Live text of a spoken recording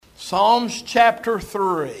Psalms chapter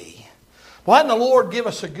 3. Why didn't the Lord give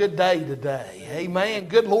us a good day today? Amen.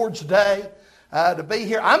 Good Lord's Day to be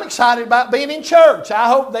here. I'm excited about being in church. I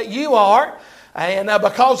hope that you are. And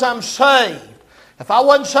because I'm saved. If I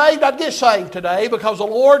wasn't saved, I'd get saved today because the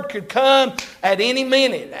Lord could come at any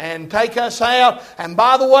minute and take us out. And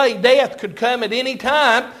by the way, death could come at any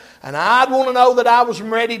time. And I'd want to know that I was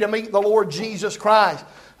ready to meet the Lord Jesus Christ.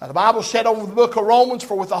 The Bible said over the book of Romans,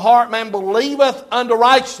 for with the heart man believeth unto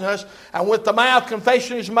righteousness, and with the mouth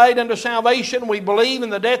confession is made unto salvation. We believe in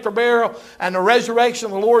the death, the burial, and the resurrection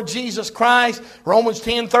of the Lord Jesus Christ. Romans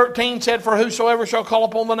 10:13 said, for whosoever shall call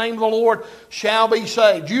upon the name of the Lord shall be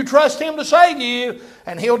saved. You trust Him to save you,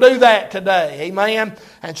 and He'll do that today. Amen.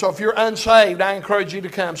 And so if you're unsaved, I encourage you to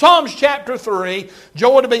come. Psalms chapter 3.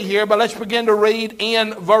 Joy to be here, but let's begin to read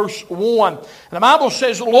in verse 1. And the Bible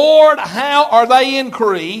says, Lord, how are they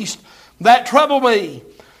increased that trouble me?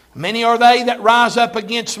 Many are they that rise up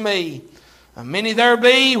against me. And many there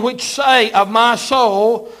be which say of my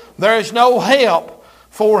soul, there is no help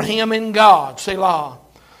for him in God. Selah.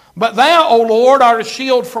 But thou, O Lord, art a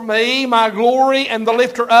shield for me, my glory, and the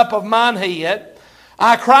lifter up of mine head.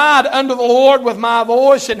 I cried unto the Lord with my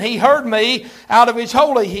voice, and He heard me out of His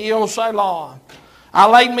holy hill, Selah. I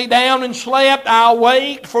laid me down and slept. I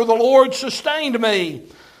awaked, for the Lord sustained me.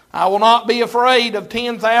 I will not be afraid of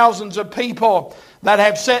 10,000s of people that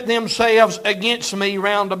have set themselves against me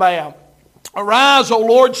round about. Arise, O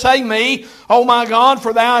Lord, save me, O my God,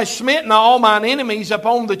 for Thou hast smitten all mine enemies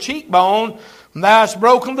upon the cheekbone, and Thou hast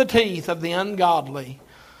broken the teeth of the ungodly.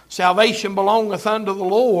 Salvation belongeth unto the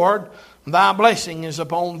Lord. Thy blessing is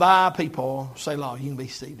upon Thy people. Selah. You can be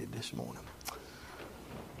seated this morning.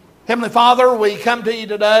 Heavenly Father, we come to You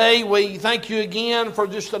today. We thank You again for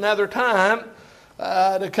just another time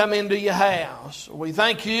to come into Your house. We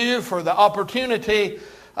thank You for the opportunity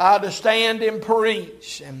to stand and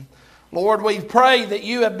preach. And Lord, we pray that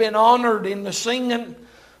You have been honored in the singing.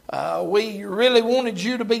 We really wanted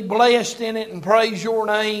You to be blessed in it and praise Your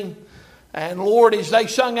name. And Lord, as they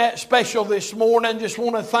sung that special this morning, just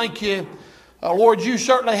want to thank You. Lord, You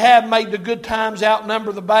certainly have made the good times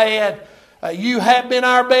outnumber the bad. You have been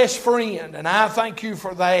our best friend, and I thank You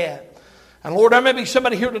for that. And Lord, there may be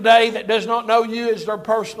somebody here today that does not know You as their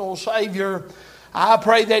personal Savior. I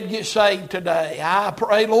pray they'd get saved today. I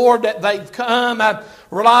pray, Lord, that they've come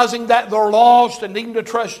realizing that they're lost and needing to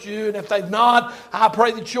trust You. And if they've not, I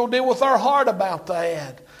pray that You'll deal with their heart about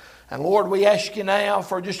that. And Lord, we ask You now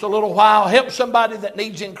for just a little while, help somebody that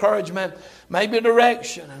needs encouragement, maybe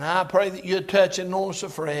direction. And I pray that You'd touch and anoint us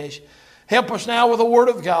afresh. Help us now with the Word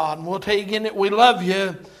of God. And we'll tell You again that we love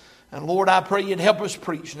You. And Lord, I pray You'd help us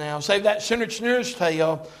preach now. Save that sinner's nearest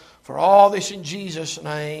tale. For all this in Jesus'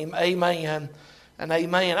 name, amen and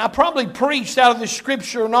amen. I probably preached out of this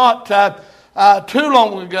scripture not too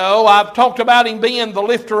long ago. I've talked about Him being the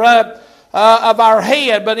lifter up of our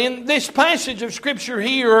head. But in this passage of Scripture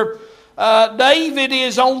here, David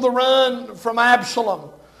is on the run from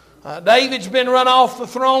Absalom. David's been run off the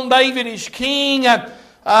throne. David is king.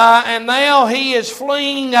 And now he is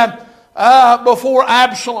fleeing before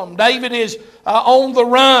Absalom. David is on the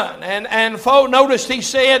run. And notice he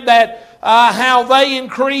said that how they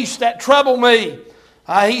increase that trouble me.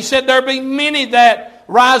 He said there be many that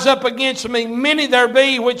rise up against me. Many there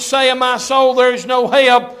be which say of my soul there is no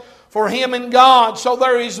help for him in God. So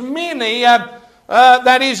there is many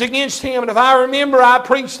that is against him. And if I remember, I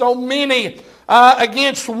preached on many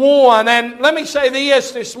against one. And let me say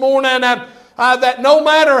this morning, that no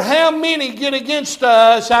matter how many get against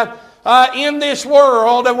us in this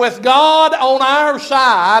world, with God on our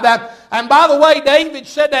side, and by the way, David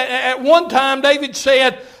said that at one time, David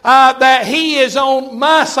said that He is on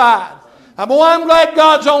my side. Boy, I'm glad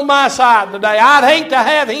God's on my side today. I'd hate to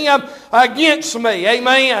have Him against me.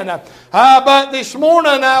 Amen. But this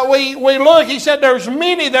morning we look, he said there's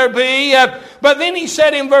many there be. But then he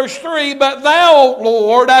said in verse 3, but Thou,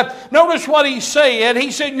 Lord, notice what he said.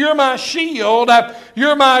 He said, You're my shield,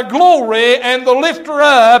 You're my glory, and the lifter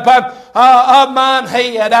up of mine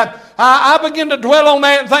head. I begin to dwell on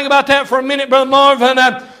that and think about that for a minute, Brother Marvin,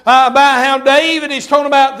 about how David is talking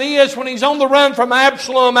about this when he's on the run from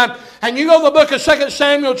Absalom. And you go to the book of 2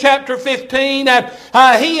 Samuel chapter 15.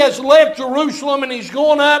 He has left Jerusalem and he's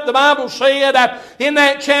going up, the Bible said in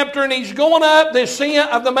that chapter, and he's going up the ascent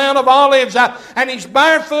of the Mount of Olives. And he's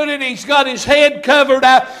barefooted, he's got his head covered,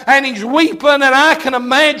 and he's weeping. And I can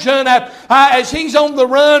imagine as he's on the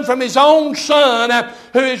run from his own son,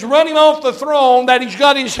 who is running off the throne, that he's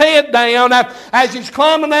got his head down as he's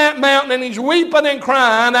climbing that mountain and he's weeping and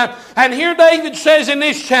crying. And here David says in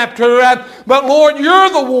this chapter, but Lord, You're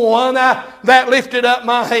the one that lifted up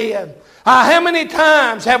my head. How many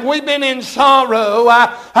times have we been in sorrow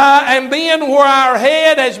and been where our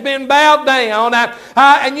head has been bowed down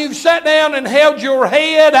and you've sat down and held your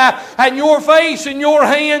head and your face in your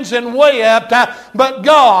hands and wept, but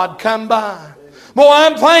God come by. Boy,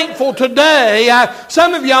 I'm thankful today.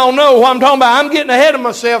 Some of y'all know what I'm talking about. I'm getting ahead of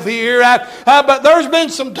myself here. But there's been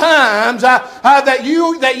some times that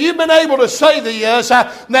you've been able to say this,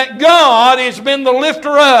 that God has been the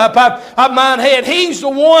lifter up of mine head. He's the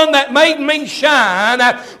one that made me shine.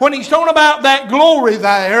 When he's talking about that glory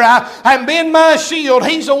there and been my shield,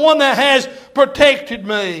 he's the one that has protected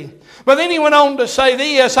me. But then he went on to say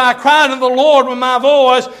this, I cried to the Lord with my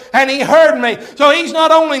voice, and he heard me. So he's not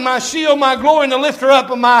only my shield, my glory, and the lifter up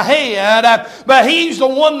of my head, but he's the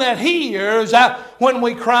one that hears when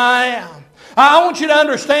we cry out. I want you to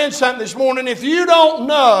understand something this morning. If you don't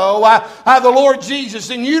know the Lord Jesus,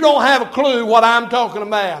 then you don't have a clue what I'm talking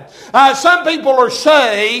about. Some people are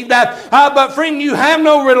saved, but friend, you have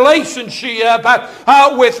no relationship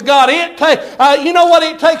with God. You know what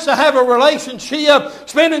it takes to have a relationship?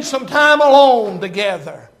 Spending some time alone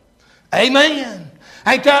together. Amen.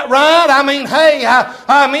 Ain't that right? I mean, hey,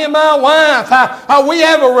 me and my wife, we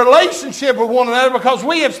have a relationship with one another because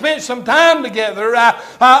we have spent some time together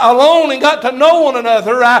alone and got to know one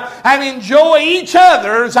another and enjoy each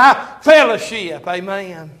other's fellowship.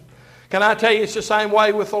 Amen. Can I tell you, it's the same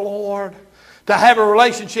way with the Lord. To have a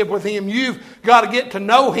relationship with Him, you've got to get to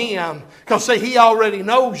know Him. Because see, He already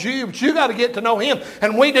knows you, but you've got to get to know Him.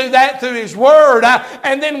 And we do that through His Word.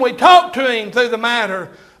 And then we talk to Him through the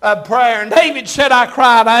matter of prayer. And David said, I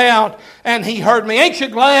cried out and He heard me. Ain't you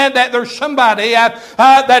glad that there's somebody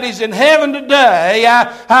that is in heaven today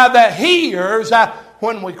that hears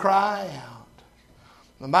when we cry out?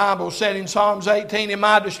 The Bible said in Psalms 18, in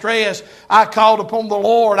my distress, I called upon the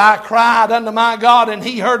Lord. I cried unto my God, and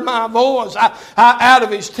He heard my voice out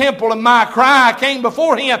of His temple, and my cry came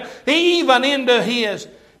before Him, even into His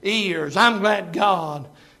ears. I'm glad God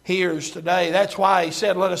hears today. That's why He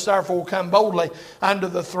said, let us therefore come boldly unto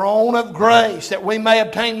the throne of grace, that we may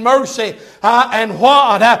obtain mercy and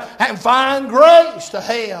find grace to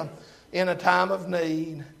help in a time of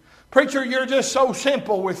need. Preacher, you're just so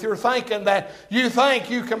simple with your thinking that you think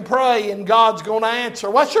you can pray and God's going to answer.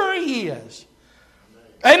 Well, sure He is.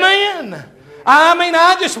 Amen. I mean,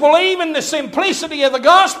 I just believe in the simplicity of the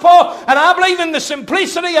gospel, and I believe in the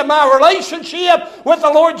simplicity of my relationship with the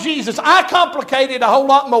Lord Jesus. I complicate it a whole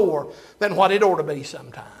lot more than what it ought to be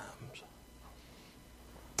sometimes.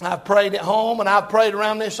 I've prayed at home, and I've prayed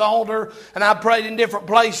around this altar, and I've prayed in different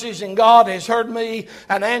places, and God has heard me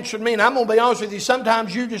and answered me. And I'm going to be honest with you,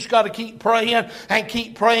 sometimes you just got to keep praying and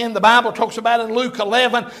keep praying. The Bible talks about in Luke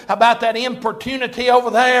 11 about that importunity over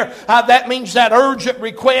there. That means that urgent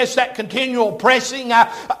request, that continual pressing,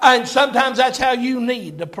 and sometimes that's how you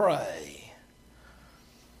need to pray.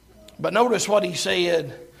 But notice what he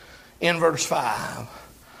said in verse 5.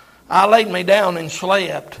 I laid me down and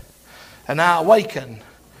slept, and I awakened,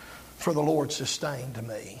 for the Lord sustained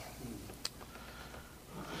me.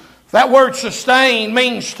 That word sustain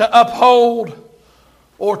means to uphold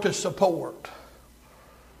or to support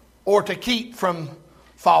or to keep from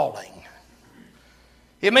falling.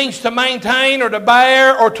 It means to maintain or to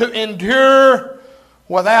bear or to endure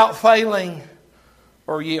without failing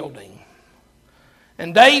or yielding.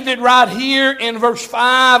 And David right here in verse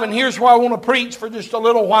 5, and here's where I want to preach for just a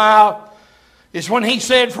little while, is when he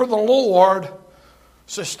said, for the Lord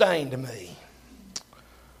sustained me.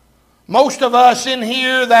 Most of us in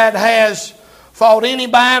here that has fought any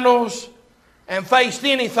battles and faced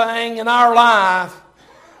anything in our life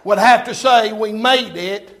would have to say we made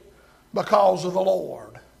it because of the Lord.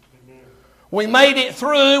 We made it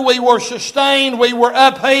through. We were sustained. We were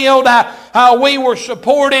upheld. We were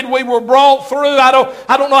supported. We were brought through. I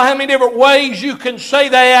don't know how many different ways you can say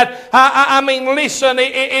that. I mean, listen,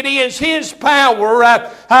 it is His power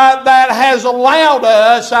that has allowed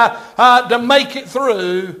us to make it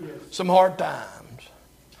through some hard times.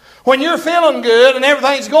 When you're feeling good and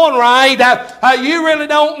everything's going right, you really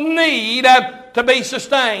don't need to be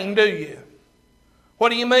sustained, do you? What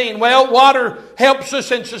do you mean? Well, water helps us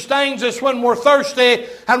and sustains us when we're thirsty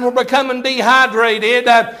and we're becoming dehydrated.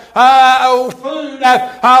 Food,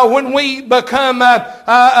 when we become,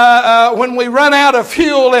 when we run out of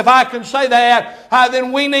fuel, if I can say that,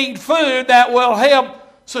 then we need food that will help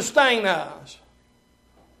sustain us.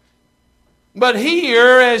 But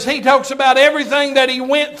here, as he talks about everything that he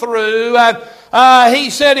went through, he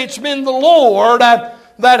said, it's been the Lord that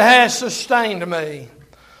has sustained me.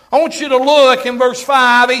 I want you to look in verse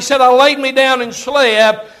 5. He said, I laid me down and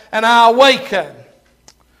slept, and I awakened.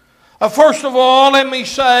 First of all, let me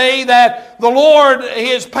say that the Lord,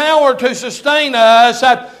 His power to sustain us,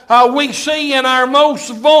 we see in our most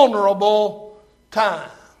vulnerable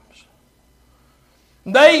times.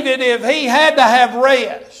 David, if he had to have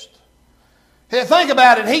rest, think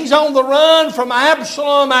about it. He's on the run from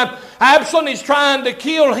Absalom. Absalom is trying to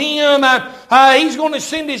kill him. He's going to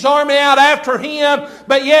send his army out after him.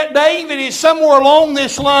 But yet David is somewhere along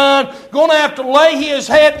this line going to have to lay his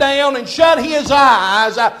head down and shut his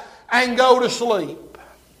eyes and go to sleep.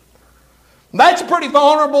 That's a pretty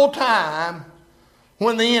vulnerable time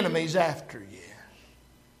when the enemy's after you.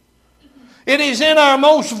 It is in our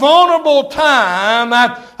most vulnerable time,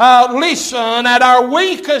 listen, at our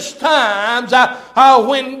weakest times,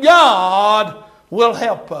 when God will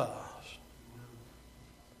help us.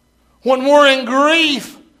 When we're in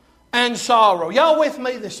grief and sorrow. Y'all with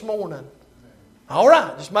me this morning? All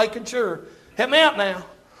right, just making sure. Help me out now.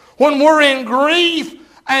 When we're in grief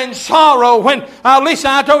and sorrow, when, listen,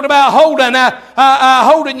 I talked about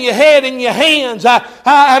holding your head in your hands. And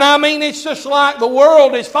I mean, it's just like the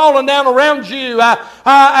world is falling down around you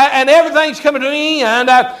and everything's coming to an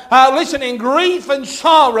end. Listen, in grief and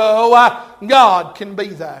sorrow, God can be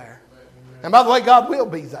there. And by the way, God will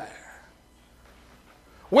be there.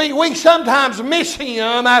 We sometimes miss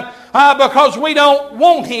Him because we don't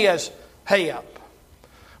want His help.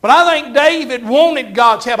 But I think David wanted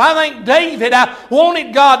God's help. I think David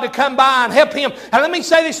wanted God to come by and help him. And let me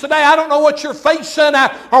say this today. I don't know what you're facing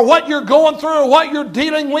or what you're going through or what you're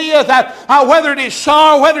dealing with. Whether it is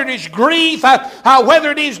sorrow, whether it is grief, whether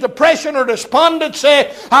it is depression or despondency.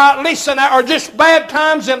 Listen, or just bad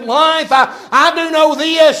times in life. I do know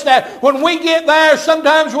this, that when we get there,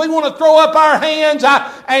 sometimes we want to throw up our hands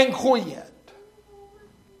and quit.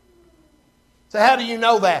 So how do you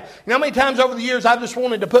know that? You know how many times over the years I just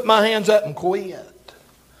wanted to put my hands up and quit?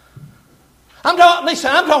 I'm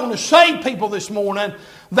talking to saved people this morning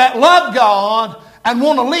that love God and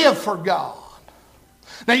want to live for God.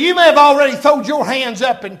 Now you may have already thrown your hands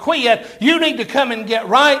up and quit. You need to come and get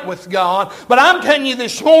right with God. But I'm telling you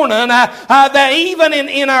this morning that even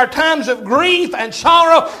in our times of grief and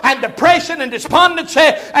sorrow and depression and despondency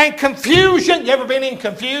and confusion. You ever been in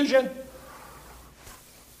confusion?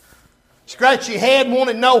 Scratch your head, want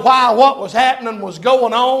to know why what was happening was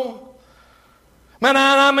going on. Man,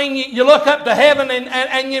 I mean, you look up to heaven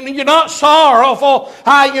and you're not sorrowful,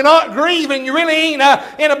 you're not grieving, you really ain't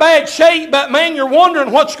in a bad shape, but man, you're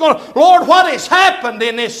wondering what's going on. Lord, what has happened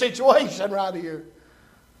in this situation right here?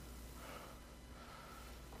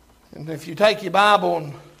 And if you take your Bible,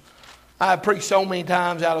 and I've preached so many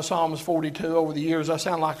times out of Psalms 42 over the years, I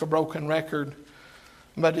sound like a broken record.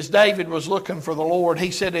 But as David was looking for the Lord,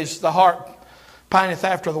 he said, as the hart pineth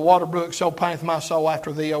after the water brook, so pineth my soul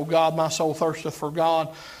after thee, O God. My soul thirsteth for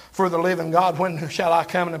God, for the living God. When shall I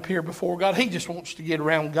come and appear before God? He just wants to get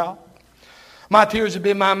around God. My tears have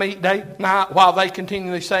been my meat day and night, while they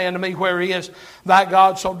continually say unto me, where is thy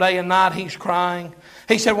God? So day and night he's crying.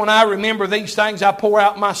 He said, when I remember these things, I pour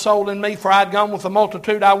out my soul in me. For I had gone with the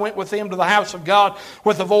multitude. I went with them to the house of God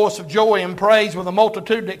with a voice of joy and praise, with a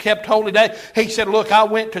multitude that kept holy day. He said, look, I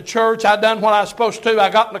went to church. I done what I was supposed to. I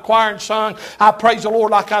got in the choir and sung. I praised the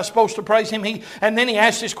Lord like I was supposed to praise Him. And then he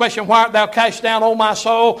asked this question, why art thou cast down, O my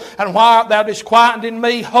soul? And why art thou disquieted in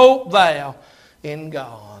me? Hope thou in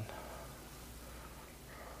God.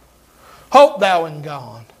 Hope thou in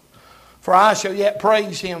God. For I shall yet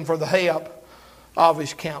praise Him for the help of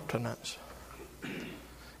His countenance.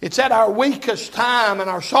 It's at our weakest time and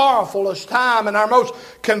our sorrowfulest time and our most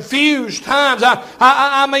confused times.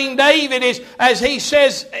 I mean, David is, as he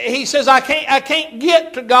says, I can't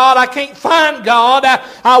get to God. I can't find God.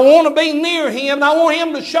 I want to be near Him. And I want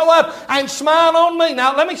Him to show up and smile on me.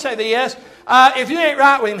 Now, let me say this. If you ain't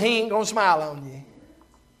right with Him, He ain't going to smile on you.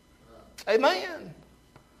 Amen.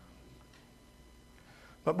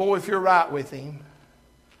 But boy, if you're right with Him,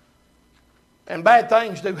 and bad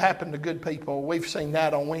things do happen to good people. We've seen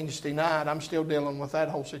that on Wednesday night. I'm still dealing with that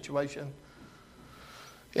whole situation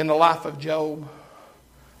in the life of Job.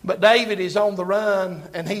 But David is on the run,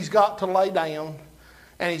 and he's got to lay down,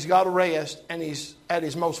 and he's got to rest, and he's at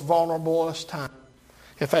his most vulnerablest time.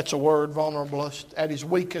 If that's a word, vulnerablest, at his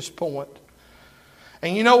weakest point.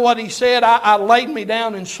 And you know what he said? I laid me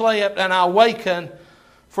down and slept, and I awakened,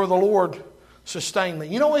 for the Lord sustain me.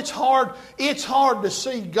 You know, it's hard to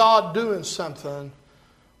see God doing something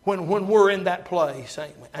when we're in that place,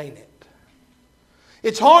 ain't it?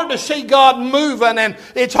 It's hard to see God moving, and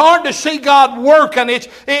it's hard to see God working.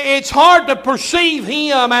 It's hard to perceive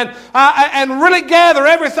Him and really gather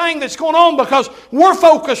everything that's going on, because we're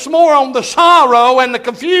focused more on the sorrow and the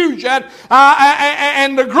confusion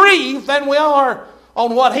and the grief than we are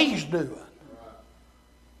on what He's doing.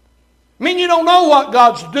 I mean, you don't know what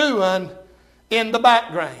God's doing in the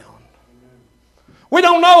background. We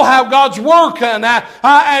don't know how God's working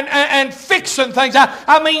and fixing things.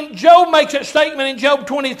 I mean, Job makes a statement in Job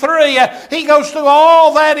 23. He goes through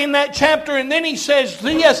all that in that chapter, and then he says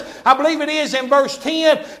this, I believe it is in verse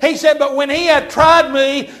 10. He said, but when He had tried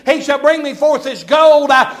me, He shall bring me forth as gold.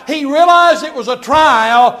 He realized it was a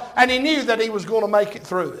trial, and he knew that he was going to make it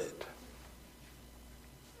through it.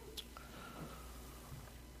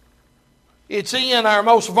 It's in our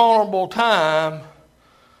most vulnerable time.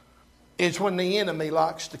 It's when the enemy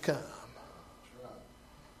likes to come.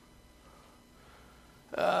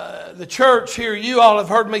 The church here, you all have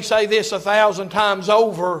heard me say this 1,000 times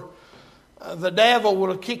over. The devil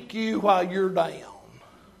will kick you while you're down.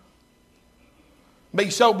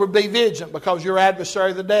 Be sober, be vigilant, because your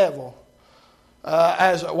adversary, the devil,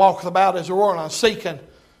 as walketh about as a roaring lion, seeking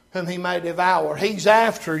whom he may devour. He's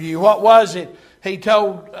after you. What was it? He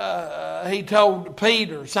told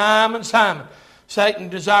Peter, Simon, Simon, Satan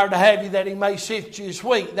desired to have you that he may sift you as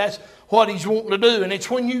wheat. That's what he's wanting to do. And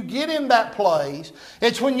it's when you get in that place,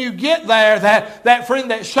 it's when you get there that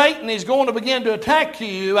friend, that Satan is going to begin to attack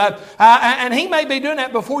you. And he may be doing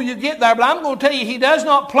that before you get there. But I'm going to tell you, he does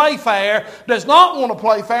not play fair, does not want to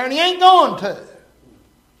play fair, and he ain't going to.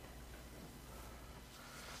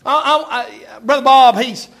 Brother Bob,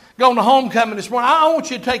 he's going to homecoming this morning. I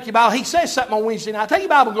want you to take your Bible. He says something on Wednesday night. Take your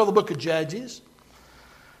Bible and go to the book of Judges.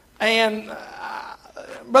 And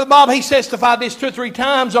Brother Bob, he testified this 2 or 3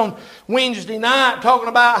 times on Wednesday night, talking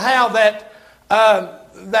about how that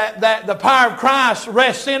the power of Christ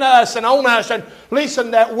rests in us and on us. And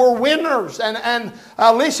listen, that we're winners. And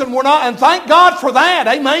listen, we're not. And thank God for that.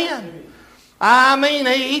 Amen. I mean,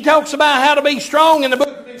 he talks about how to be strong in the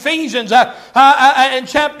book of Ephesians in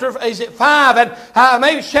chapter, is it 5? And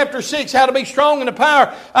maybe it's chapter 6, how to be strong in the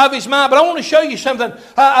power of his mind. But I want to show you something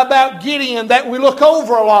about Gideon that we look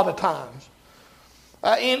over a lot of times.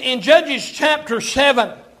 In Judges chapter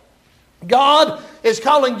 7, God is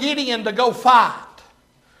calling Gideon to go fight.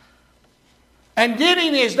 And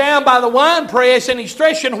Gideon is down by the winepress and he's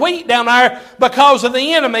threshing wheat down there because of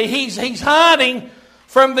the enemy. He's hiding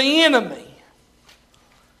from the enemy.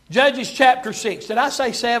 Judges chapter 6. Did I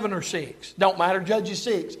say 7 or 6? Don't matter. Judges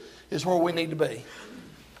 6 is where we need to be.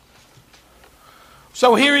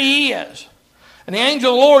 So here he is. And the angel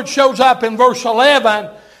of the Lord shows up in verse 11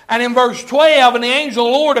 and in verse 12. And the angel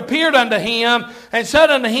of the Lord appeared unto him and said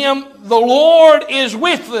unto him, the Lord is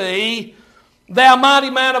with thee, thou mighty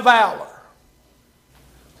man of valor.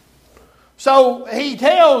 So he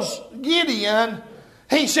tells Gideon,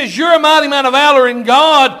 he says, you're a mighty man of valor and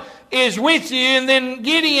God is with you. And then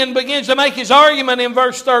Gideon begins to make his argument in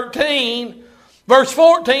verse 13. Verse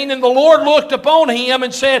 14, and the Lord looked upon him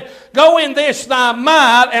and said, go in this thy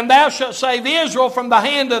might, and thou shalt save Israel from the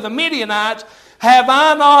hand of the Midianites. Have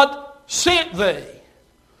I not sent thee?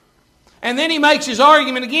 And then he makes his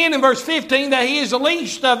argument again in verse 15 that he is the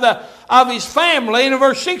least of his family. And in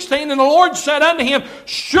verse 16, and the Lord said unto him,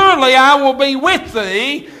 surely I will be with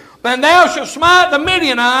thee, and thou shalt smite the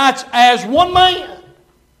Midianites as one man.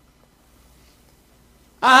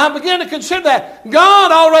 I begin to consider that.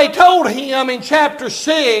 God already told him in chapter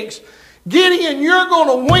 6, Gideon, you're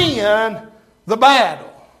going to win the battle.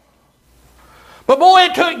 But boy,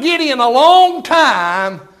 it took Gideon a long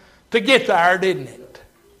time to get there, didn't it?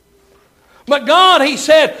 But God, he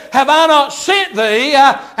said, have I not sent thee?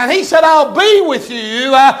 And he said, I'll be with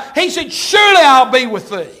you. He said, surely I'll be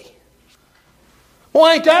with thee. Boy,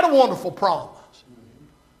 ain't that a wonderful promise?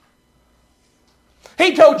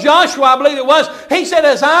 He told Joshua, I believe it was, he said,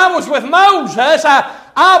 as I was with Moses,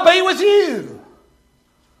 I'll be with you.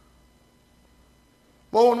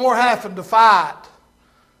 Well, when we're having to fight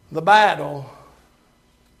the battle,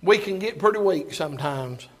 we can get pretty weak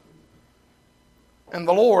sometimes. And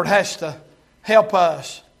the Lord has to help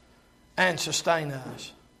us and sustain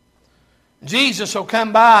us. Jesus will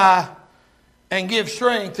come by and give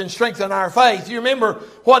strength and strengthen our faith. You remember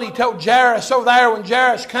what he told Jairus over there when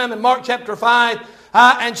Jairus came in Mark chapter 5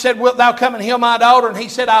 and said, wilt thou come and heal my daughter? And he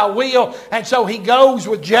said, I will. And so he goes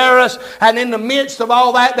with Jairus, and in the midst of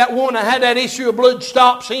all that, that woman that had that issue of blood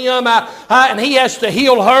stops him, and he has to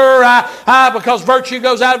heal her because virtue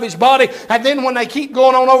goes out of his body. And then when they keep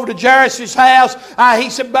going on over to Jairus' house, he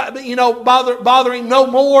said, bother him no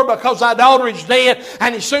more because thy daughter is dead.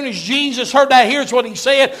 And as soon as Jesus heard that, here's what he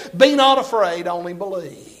said, be not afraid, only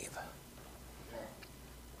believe.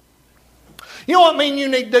 You know what I mean you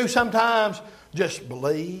need to do sometimes? Just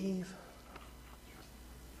believe.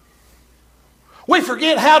 We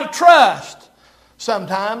forget how to trust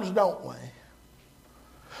sometimes, don't we?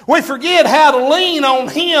 We forget how to lean on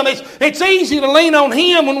Him. It's easy to lean on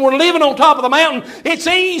Him when we're living on top of the mountain. It's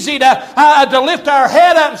easy to lift our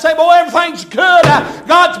head up and say, boy, everything's good.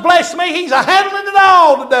 God's blessed me. He's handling it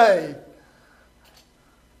all today.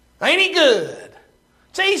 Ain't He good?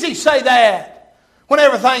 It's easy to say that when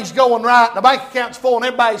everything's going right and the bank account's full and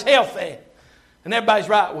everybody's healthy and everybody's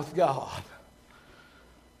right with God.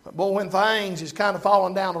 But boy, when things is kind of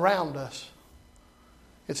falling down around us,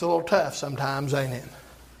 it's a little tough sometimes, ain't it?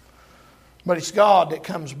 But it's God that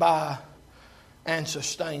comes by and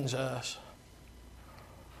sustains us.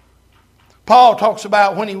 Paul talks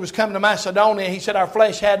about when he was coming to Macedonia, he said our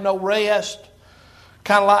flesh had no rest.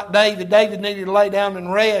 Kind of like David. David needed to lay down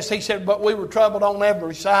and rest. He said, but we were troubled on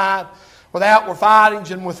every side. Without were fightings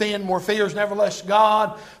and within were fears. Nevertheless,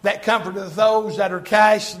 God that comforteth those that are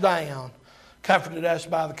cast down comforted us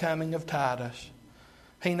by the coming of Titus.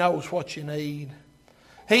 He knows what you need.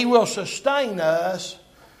 He will sustain us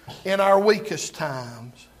in our weakest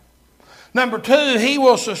times. Number two, He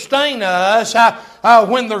will sustain us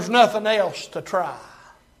when there's nothing else to try.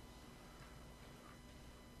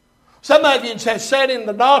 Some of you have sat in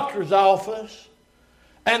the doctor's office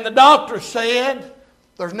and the doctor said,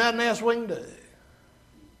 there's nothing else we can do.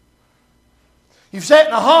 You've sat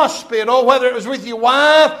in a hospital, whether it was with your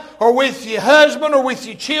wife or with your husband or with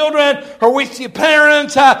your children or with your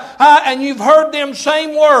parents, and you've heard them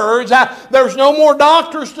same words. There's no more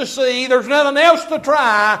doctors to see. There's nothing else to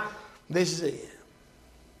try. This is it.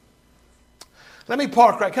 Let me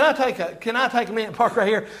park right. Can I take a minute and park right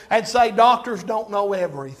here and say doctors don't know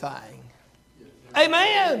everything?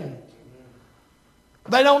 Amen.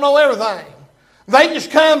 They don't know everything. They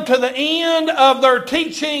just come to the end of their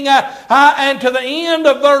teaching and to the end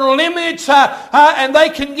of their limits, and they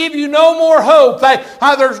can give you no more hope.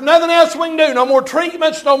 There's nothing else we can do. No more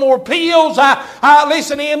treatments, no more pills.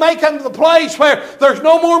 Listen, it may come to the place where there's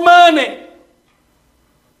no more money.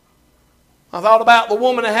 I thought about the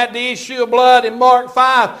woman that had the issue of blood in Mark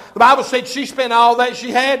 5. The Bible said she spent all that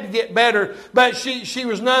she had to get better, but she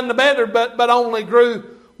was none the better, but only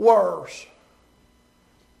grew worse.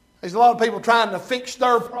 There's a lot of people trying to fix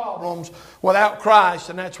their problems without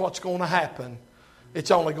Christ, and that's what's going to happen.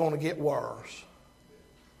 It's only going to get worse.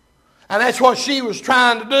 And that's what she was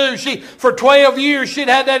trying to do. For 12 years, she'd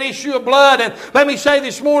had that issue of blood. And let me say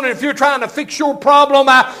this morning, if you're trying to fix your problem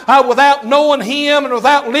without knowing Him and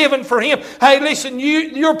without living for Him, hey, listen,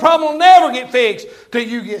 your problem will never get fixed till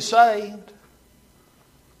you get saved.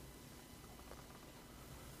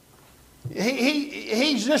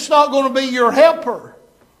 He's just not going to be your helper.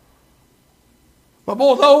 But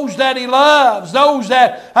boy, those that He loves, those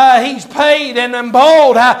that He's paid and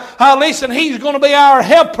emboldened, listen, He's going to be our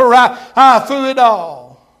helper through it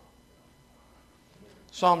all.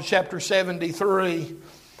 Psalm chapter 73.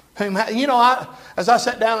 As I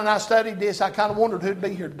sat down and I studied this, I kind of wondered who'd be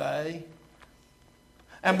here today.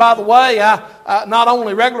 And by the way, not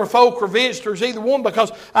only regular folk or visitors, either one,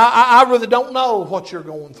 because I really don't know what you're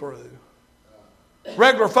going through.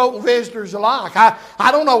 Regular folk and visitors alike.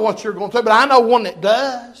 I don't know what you're going through, but I know one that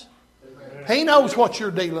does. He knows what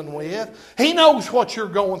you're dealing with. He knows what you're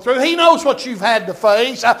going through. He knows what you've had to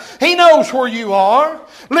face. He knows where you are.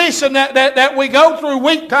 Listen, that we go through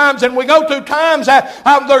weak times and we go through times that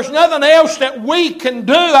there's nothing else that we can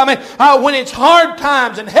do. I mean, when it's hard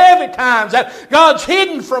times and heavy times that God's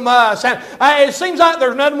hidden from us, and it seems like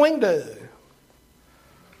there's nothing we can do.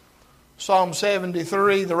 Psalm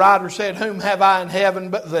 73, the writer said, whom have I in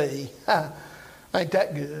heaven but Thee? Ain't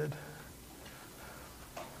that good?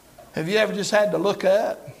 Have you ever just had to look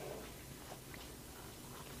up?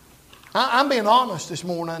 I'm being honest this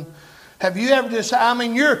morning. Have you ever just,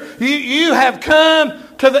 you have come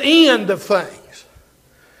to the end of things.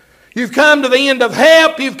 You've come to the end of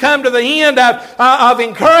help. You've come to the end of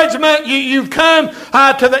encouragement. You've come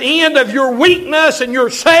to the end of your weakness and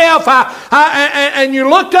yourself. And you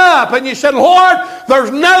looked up and you said, Lord, there's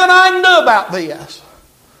nothing I can do about this.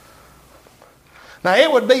 Now, it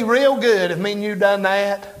would be real good if me and you done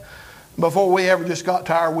that before we ever just got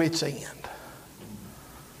to our wits' end.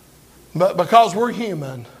 But because we're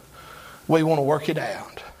human, we want to work it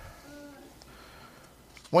out.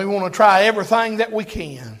 We want to try everything that we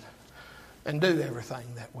can and do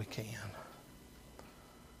everything that we can.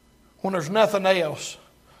 When there's nothing else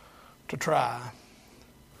to try.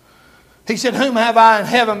 He said, whom have I in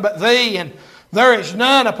heaven but Thee? And there is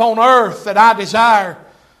none upon earth that I desire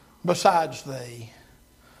besides Thee.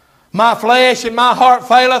 My flesh and my heart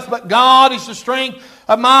faileth, but God is the strength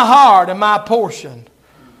of my heart and my portion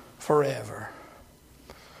forever.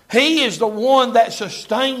 He is the one that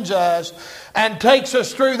sustains us and takes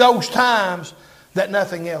us through those times that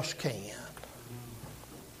nothing else can.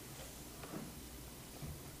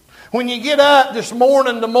 When you get up this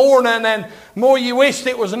morning to morning and more you wished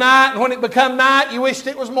it was night, and when it become night, you wished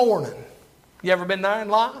it was morning. You ever been there in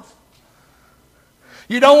life?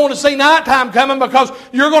 You don't want to see nighttime coming because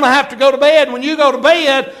you're going to have to go to bed. When you go to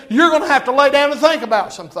bed, you're going to have to lay down and think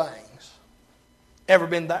about some things. Ever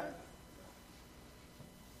been there?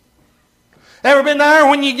 Ever been there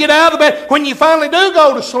when you get out of the bed, when you finally do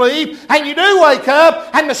go to sleep, and you do wake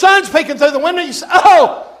up, and the sun's peeking through the window, you say,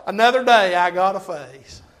 oh, another day I got to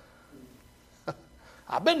face.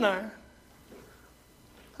 I've been there.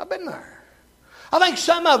 I've been there. I think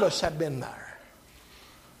some of us have been there.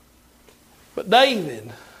 But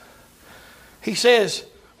David, he says,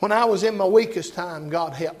 when I was in my weakest time,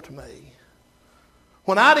 God helped me.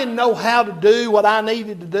 When I didn't know how to do what I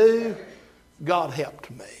needed to do, God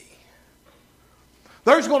helped me.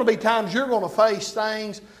 There's going to be times you're going to face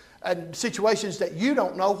things and situations that you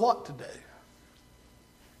don't know what to do.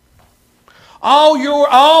 All your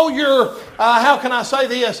how can I say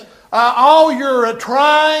this? All your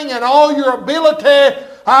trying and all your ability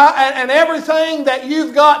and everything that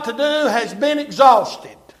you've got to do has been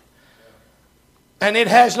exhausted. And it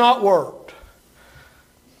has not worked.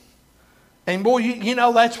 And boy, you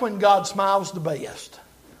know that's when God smiles the best.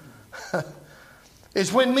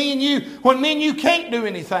 It's when me and you can't do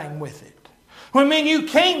anything with it. When me and you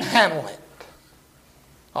can't handle it.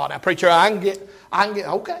 Oh, now preacher, I can get,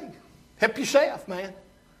 okay. Help yourself, man.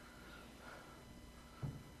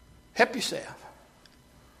 Help yourself.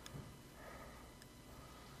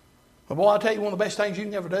 But boy, I'll tell you, one of the best things you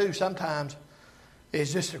can ever do sometimes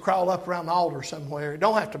is just to crawl up around the altar somewhere. It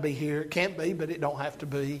don't have to be here. It can't be, but it don't have to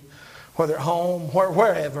be. Whether at home,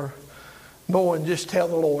 wherever. Boy, and just tell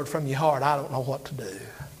the Lord from your heart, I don't know what to do.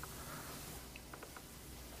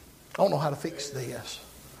 I don't know how to fix this.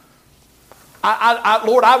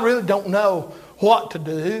 Lord, I really don't know what to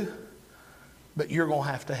do, but you're going to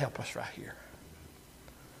have to help us right here.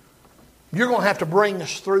 You're going to have to bring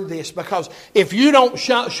us through this, because if you don't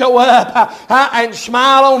show up and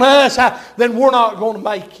smile on us, then we're not going to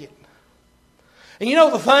make it. And you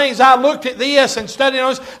know the things, I looked at this and studied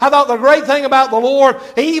on this, I thought the great thing about the Lord,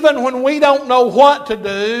 even when we don't know what to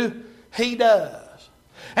do, He does.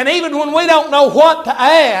 And even when we don't know what to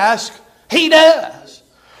ask, He does.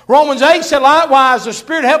 Romans 8 said, likewise, the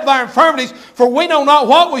Spirit helpeth our infirmities, for we know not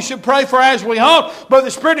what we should pray for as we ought, but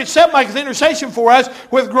the Spirit itself maketh intercession for us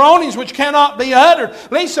with groanings which cannot be uttered.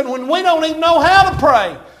 Listen, when we don't even know how to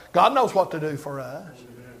pray, God knows what to do for us.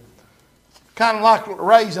 Kind of like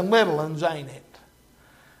raising little ones, ain't it?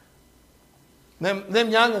 Them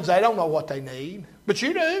young ones, they don't know what they need. But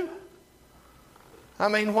you do. I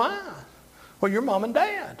mean, why? Well, your mom and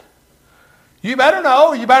dad. You better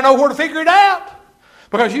know. You better know where to figure it out.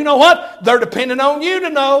 Because you know what? They're depending on you to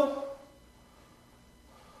know.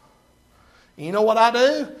 You know what I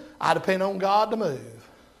do? I depend on God to move.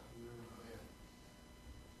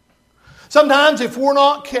 Sometimes if we're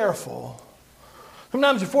not careful,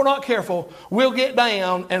 we'll get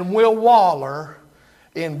down and we'll waller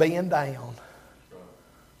in being down.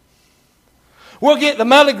 We'll get the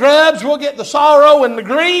melly grubs, we'll get the sorrow and the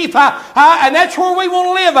grief, and that's where we want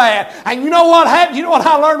to live at. And you know what happened? You know what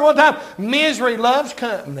I learned one time? Misery loves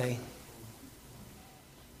company.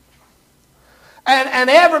 And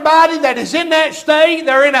everybody that is in that state,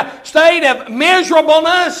 they're in a state of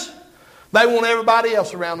miserableness, they want everybody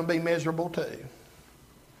else around them to be miserable too.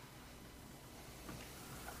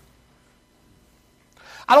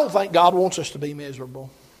 I don't think God wants us to be miserable.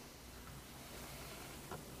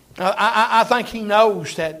 I think He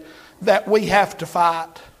knows that we have to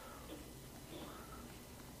fight.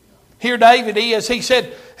 Here David is. He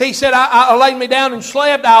said, I laid me down and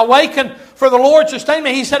slept. I awakened, for the Lord sustained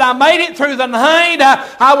me. He said, I made it through the night.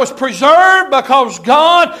 I was preserved because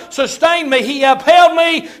God sustained me. He upheld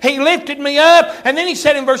me. He lifted me up. And then he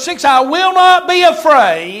said in verse 6, I will not be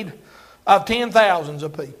afraid of 10,000s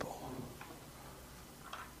of people.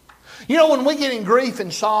 You know, when we get in grief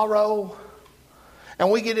and sorrow, and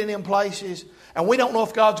we get in them places, and we don't know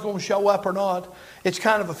if God's going to show up or not, it's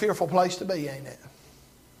kind of a fearful place to be, ain't it?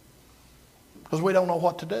 Because we don't know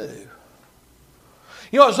what to do.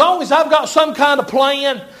 You know, as long as I've got some kind of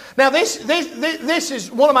plan. Now, this is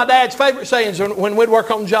one of my dad's favorite sayings when we'd work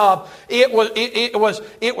on the job. It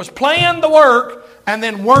was plan the work and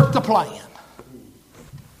then work the plan.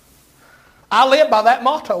 I live by that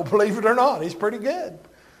motto, believe it or not. It's pretty good.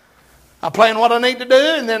 I plan what I need to do,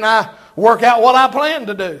 and then I work out what I plan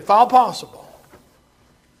to do, if all possible.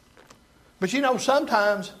 But you know,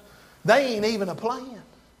 sometimes they ain't even a plan.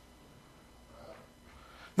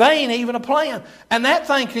 They ain't even a plan. And that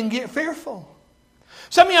thing can get fearful.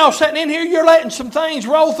 Some of y'all sitting in here, you're letting some things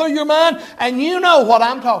roll through your mind, and you know what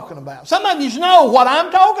I'm talking about. Some of you know what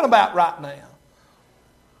I'm talking about right now.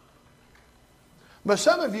 But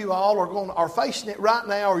some of you all are facing it right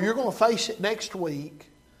now, or you're going to face it next week,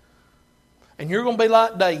 and you're going to be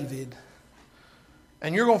like David,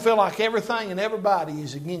 and you're going to feel like everything and everybody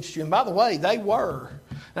is against you. And by the way, they were.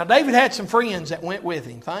 Now, David had some friends that went with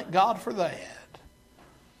him. Thank God for that.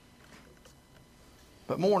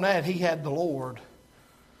 But more than that, he had the Lord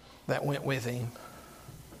that went with him.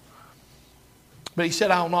 But he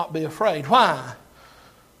said, I will not be afraid. Why?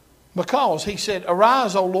 Because he said,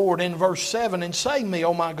 Arise, O Lord, in verse 7, and save me,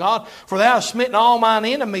 O my God, for thou hast smitten all mine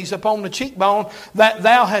enemies upon the cheekbone, that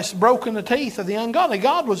thou hast broken the teeth of the ungodly.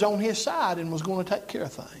 God was on his side and was going to take care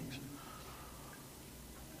of things.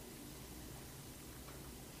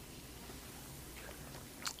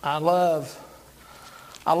 I love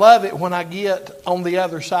it when I get on the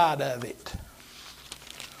other side of it.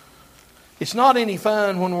 It's not any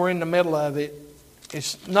fun when we're in the middle of it.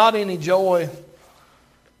 It's not any joy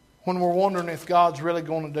when we're wondering if God's really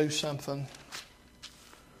going to do something.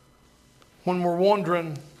 When we're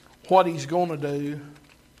wondering what He's going to do.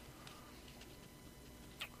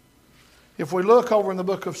 If we look over in the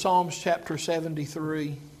book of Psalms chapter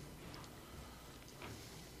 73,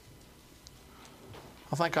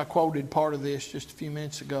 I think I quoted part of this just a few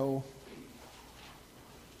minutes ago.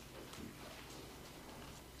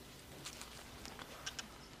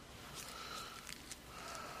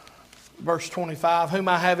 Verse 25, whom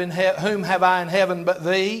have I in heaven but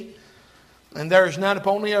Thee? And there is none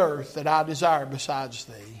upon the earth that I desire besides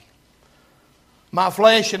Thee. My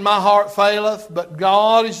flesh and my heart faileth, but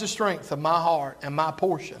God is the strength of my heart and my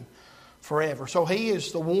portion forever. So He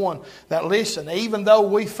is the one that, listen, even though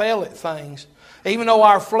we fail at things, even though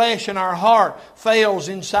our flesh and our heart fails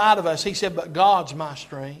inside of us, He said, but God's my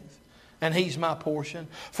strength. And He's my portion.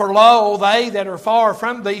 For lo, they that are far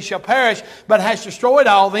from Thee shall perish, but hast destroyed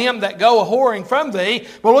all them that go a-whoring from Thee.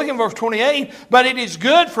 Well, look in verse 28. But it is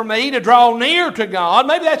good for me to draw near to God.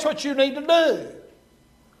 Maybe that's what you need to do.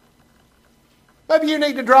 Maybe you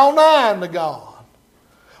need to draw nigh unto God.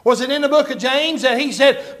 Was it in the book of James that he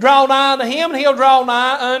said, draw nigh unto Him and He'll draw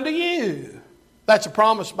nigh unto you? That's a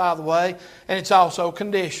promise, by the way, and it's also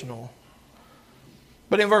conditional.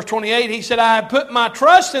 But in verse 28, he said, I have put my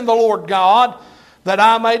trust in the Lord God, that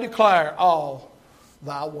I may declare all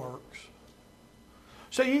Thy works.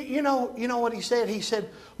 So you know what he said? He said,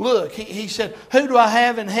 look, he said, who do I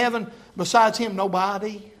have in heaven besides Him?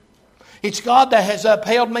 Nobody. It's God that has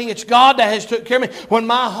upheld me. It's God that has took care of me. When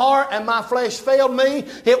my heart and my flesh failed me,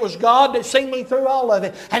 it was God that seen me through all of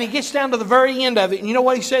it. And he gets down to the very end of it. And you know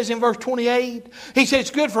what he says in verse 28? He said,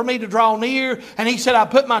 it's good for me to draw near. And he said, I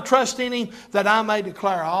put my trust in Him that I may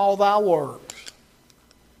declare all Thy works.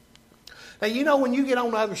 Now, you know when you get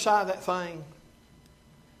on the other side of that thing,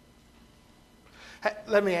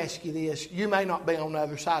 let me ask you this. You may not be on the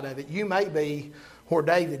other side of it. You may be where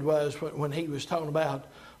David was when he was talking about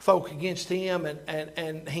folk against him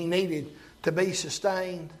and he needed to be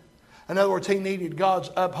sustained. In other words, he needed God's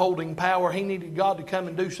upholding power. He needed God to come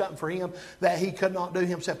and do something for him that he could not do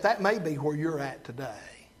himself. That may be where you're at today.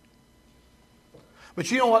 But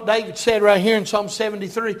you know what David said right here in Psalm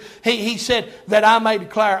 73? He said that I may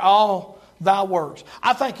declare all Thy works.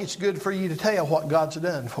 I think it's good for you to tell what God's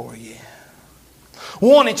done for you.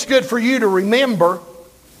 One, it's good for you to remember.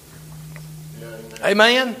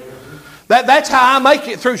 Amen? That's how I make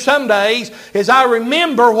it through some days, is I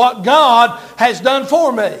remember what God has done for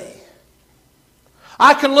me.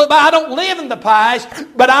 I can look back. I don't live in the past,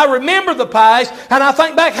 but I remember the past, and I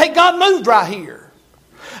think back, hey, God moved right here.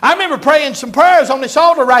 I remember praying some prayers on this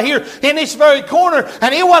altar right here in this very corner,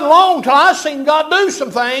 and it wasn't long until I seen God do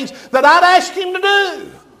some things that I'd asked Him to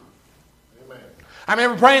do. I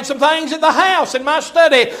remember praying some things at the house, in my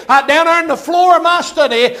study, down there on the floor of my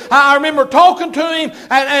study. I remember talking to Him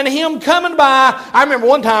and Him coming by. I remember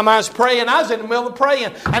one time I was praying, I was in the middle of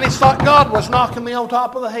praying, and it's like God was knocking me on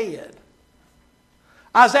top of the head.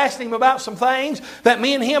 I was asking Him about some things that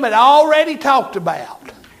me and Him had already talked about.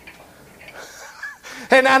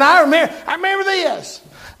 and I remember this.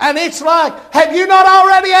 And it's like, have you not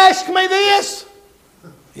already asked me this?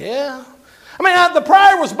 Yeah. I mean, the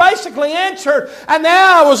prayer was basically answered, and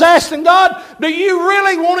now I was asking God, do you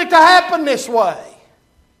really want it to happen this way?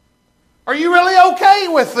 Are you really okay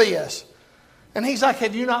with this? And He's like,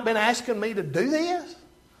 have you not been asking me to do this?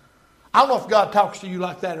 I don't know if God talks to you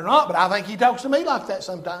like that or not, but I think He talks to me like that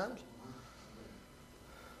sometimes.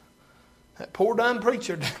 That poor dumb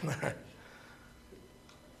preacher down there.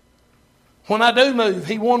 When I do move,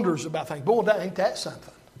 he wonders about things. Boy, ain't that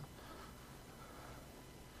something?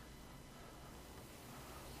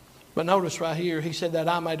 But notice right here, he said that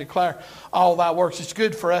I may declare all thy works. It's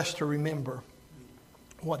good for us to remember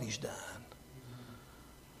what he's done.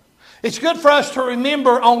 It's good for us to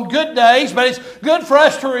remember on good days, but it's good for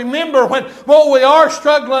us to remember when we are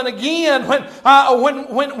struggling again,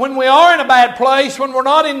 when we are in a bad place, when we're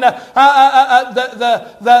not in the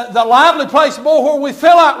lively place, where we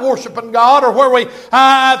feel like worshiping God, or where we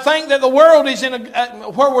think that the world is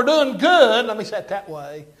where we're doing good. Let me say it that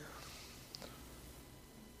way.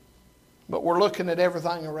 But we're looking at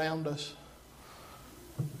everything around us,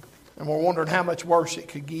 and we're wondering how much worse it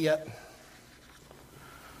could get.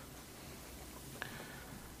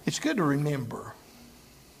 It's good to remember.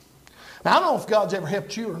 Now, I don't know if God's ever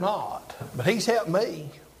helped you or not, but He's helped me.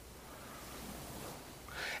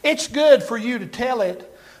 It's good for you to tell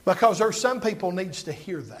it because there's some people needs to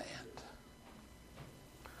hear that.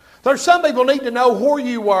 There's some people need to know where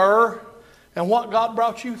you were and what God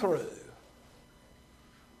brought you through.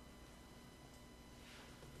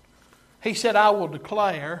 He said, I will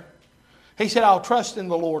declare. He said, I'll trust in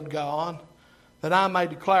the Lord God that I may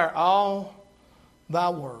declare all thy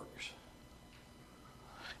works.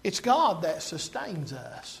 It's God that sustains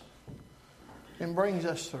us and brings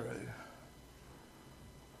us through.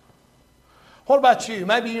 What about you?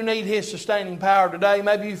 Maybe you need His sustaining power today.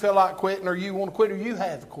 Maybe you feel like quitting, or you want to quit, or you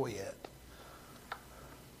have quit.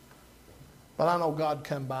 But I know God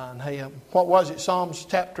come by and help. What was it? Psalms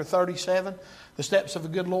chapter 37. The steps of a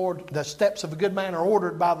good man are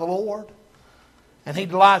ordered by the Lord. And he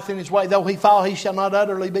delighteth in his way. Though he fall, he shall not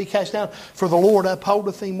utterly be cast down. For the Lord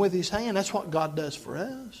upholdeth him with his hand. That's what God does for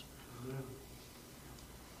us.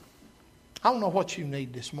 I don't know what you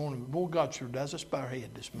need this morning, but boy, God sure does. Let's bow our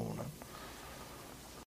head this morning.